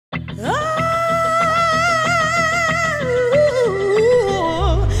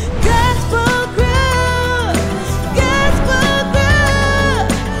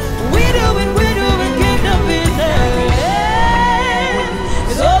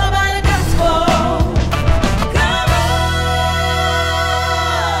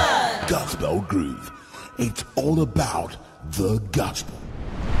It's all about the gospel.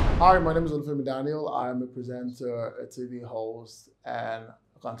 Hi, my name is Olufemi Daniel. I'm a presenter, a TV host, and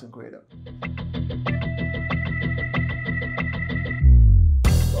a content creator.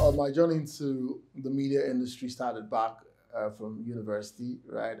 My journey into the media industry started back from university,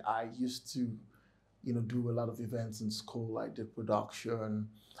 right? I used to, do a lot of events in school. I did production.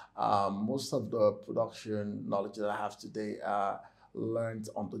 Most of the production knowledge that I have today learned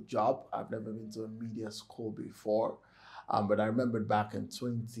on the job. I've never been to a media school before, but I remembered back in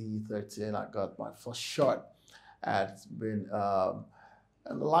 2013, I got my first shot at being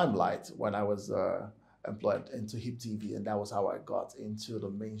in the limelight when I was employed into HipTV, and that was how I got into the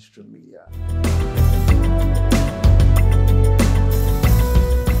mainstream media.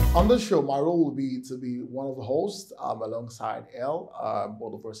 On the show, my role will be to be one of the hosts alongside Elle.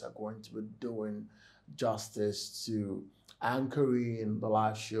 Both of us are going to be doing justice to anchoring the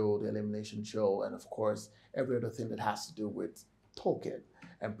live show, the elimination show, and of course, every other thing that has to do with talking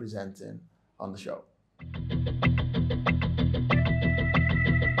and presenting on the show.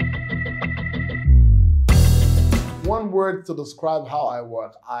 One word to describe how I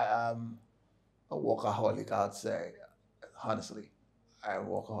work: I am a workaholic, I'd say. Honestly, I am a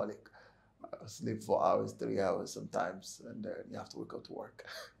workaholic. I sleep 4 hours, 3 hours sometimes, and then you have to wake up to work.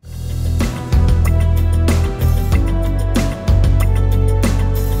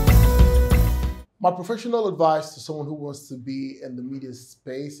 My professional advice to someone who wants to be in the media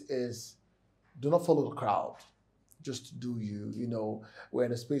space is do not follow the crowd. Just do you. We're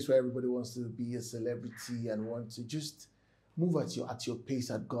in a space where everybody wants to be a celebrity and want to just move at your pace,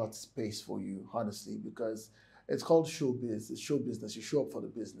 at God's pace for you, honestly, because it's called showbiz. It's show business. You show up for the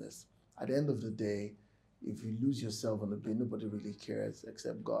business. At the end of the day, if you lose yourself on the bit, nobody really cares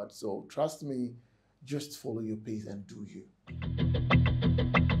except God. So trust me, just follow your pace and do you.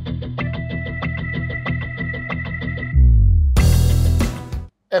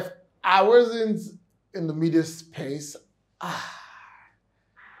 If I wasn't in the media space,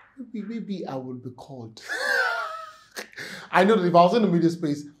 maybe I would be called. I know that if I was in the media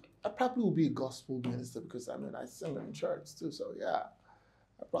space, I probably would be a gospel minister because I sing in church too. So yeah,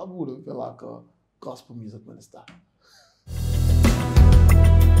 I probably would have been like a gospel music minister.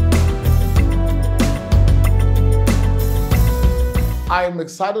 I'm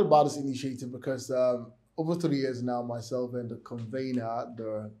excited about this initiative because over 3 years now, myself and the convener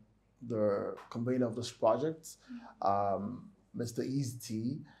of this project, Mr.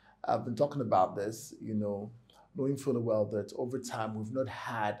 EeZee, I've been talking about this, knowing fully well that over time we've not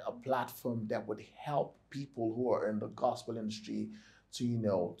had a platform that would help people who are in the gospel industry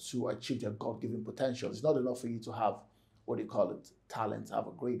to achieve their God-given potential. It's not enough for you to have, talent, have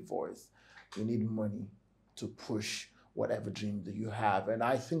a great voice. You need money to push whatever dream that you have. And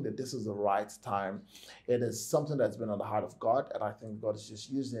I think that this is the right time. It is something that's been on the heart of God, and I think God is just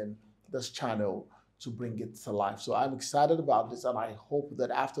using this channel to bring it to life. So I'm excited about this, and I hope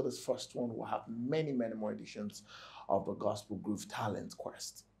that after this first one, we'll have many, many more editions of the Gospel Groove Talent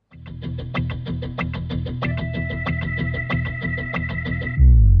Quest.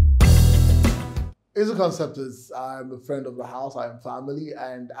 EeZee concept is, I'm a friend of the house, I am family,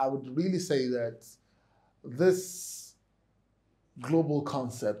 and I would really say that this global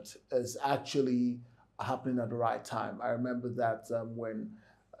concept is actually happening at the right time. I remember that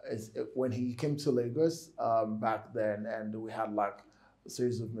when he came to Lagos back then, and we had like a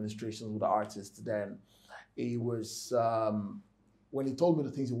series of ministrations with the artists, then he was, when he told me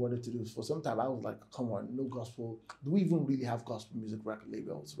the things he wanted to do for some time, I was like, come on, no gospel. Do we even really have gospel music record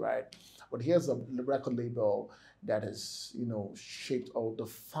labels, right? But here's a record label that is, shaped or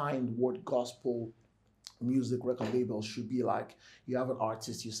defined what gospel music record labels should be like. You have an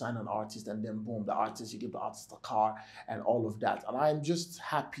artist, you sign an artist, and then boom, the artist, you give the artist a car and all of that. And I'm just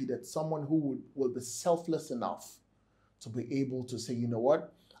happy that someone who will be selfless enough to be able to say, you know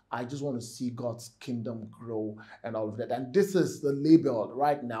what, I just want to see God's kingdom grow and all of that. And this is the label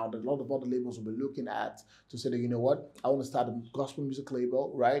right now that a lot of other labels will be looking at to say that, you know what, I want to start a gospel music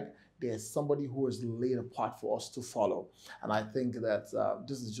label, right? There's somebody who is laid apart for us to follow. And I think that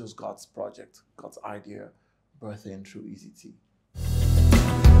this is just God's project, God's idea, birthing through EeZee.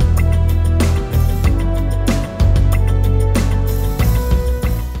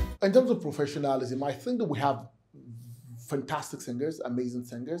 In terms of professionalism, I think that we have fantastic singers, amazing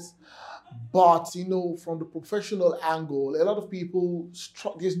singers. But, you know, from the professional angle, a lot of people,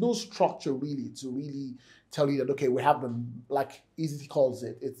 there's no structure really to really tell you that, okay, we have them, like EeZee calls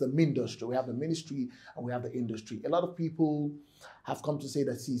it, it's the MINdustry. We have the ministry and we have the industry. A lot of people have come to say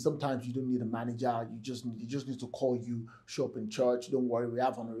that, see, sometimes you don't need a manager, you just need to call you, show up in church, don't worry, we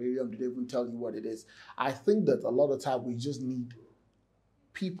have honorarium, they even tell you what it is. I think that a lot of time we just need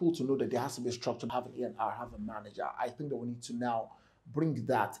people to know that there has to be a structure, have an E&R, have a manager. I think that we need to now bring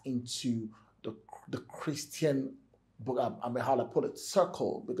that into the Christian, how to put it,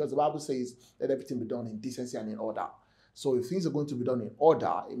 circle, because the Bible says let everything be done in decency and in order. So if things are going to be done in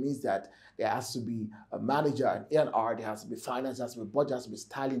order, it means that there has to be a manager, an E&R, there has to be finance, there has to be budget, there has to be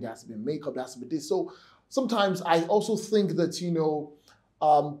styling, there has to be makeup, there has to be this. So sometimes I also think that, you know,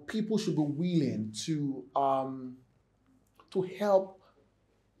 people should be willing to help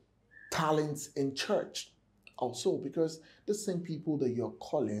talents in church also, because the same people that you're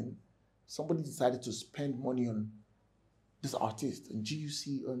calling, somebody decided to spend money on this artist and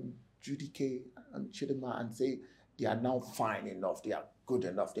GUC and Judy K and Chidima and say they are now fine enough, they are good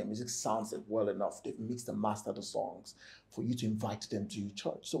enough, their music sounds well enough, they've mixed and mastered the songs for you to invite them to your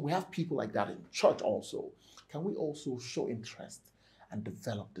church. So we have people like that in church also. Can we also show interest and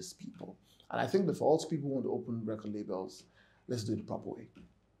develop these people? And I think that for all people who want to open record labels, let's do it the proper way.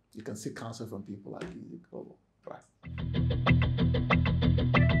 You can seek counsel from people like EeZee Global, right?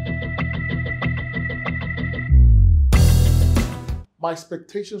 My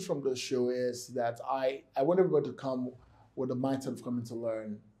expectations from the show is that I want everybody to come with the mindset of coming to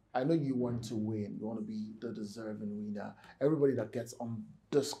learn. I know you want to win. You want to be the deserving winner. Everybody that gets on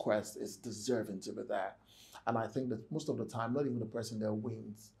this quest is deserving to be there. And I think that most of the time, not even the person that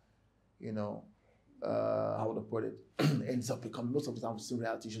wins, you know, how would I put it, ends up becoming, most of the time we've seen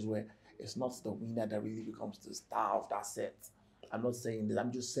reality shows where it's not the winner that really becomes the star of that set. I'm not saying this,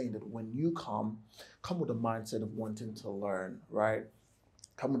 I'm just saying that when you come with a mindset of wanting to learn, right?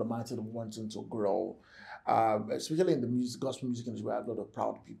 Come with a mindset of wanting to grow. Especially in the music, gospel music industry, I have a lot of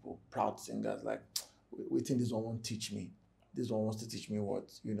proud people, proud singers, like, we think this one won't teach me. This one wants to teach me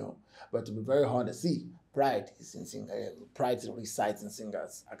what, you know. But to be very honest, see, pride is in singers. Pride resides in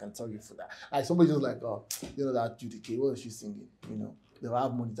singers. I can tell you for that. Like somebody just like, oh, you know that Judy K, what is she singing? You know, they'll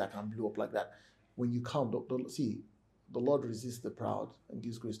have money that can blow up like that. When you come, see, the Lord resists the proud and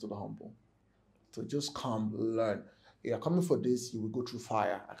gives grace to the humble. So just come, learn. You're coming for this, you will go through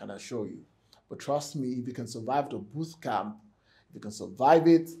fire, I can assure you. But trust me, if you can survive the boot camp, if you can survive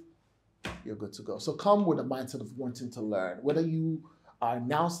it, you're good to go. So come with a mindset of wanting to learn. Whether you are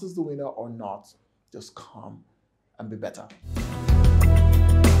announced as the winner or not, just come and be better.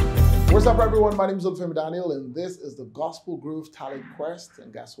 What's up, everyone? My name is Olufemi Daniel, and this is the Gospel Groove Talent Quest.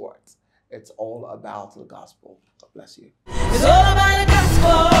 And guess what? It's all about the gospel. God bless you. It's all about the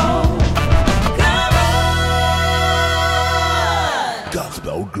gospel. Come on!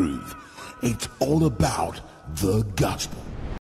 Gospel Groove. It's all about the gospel.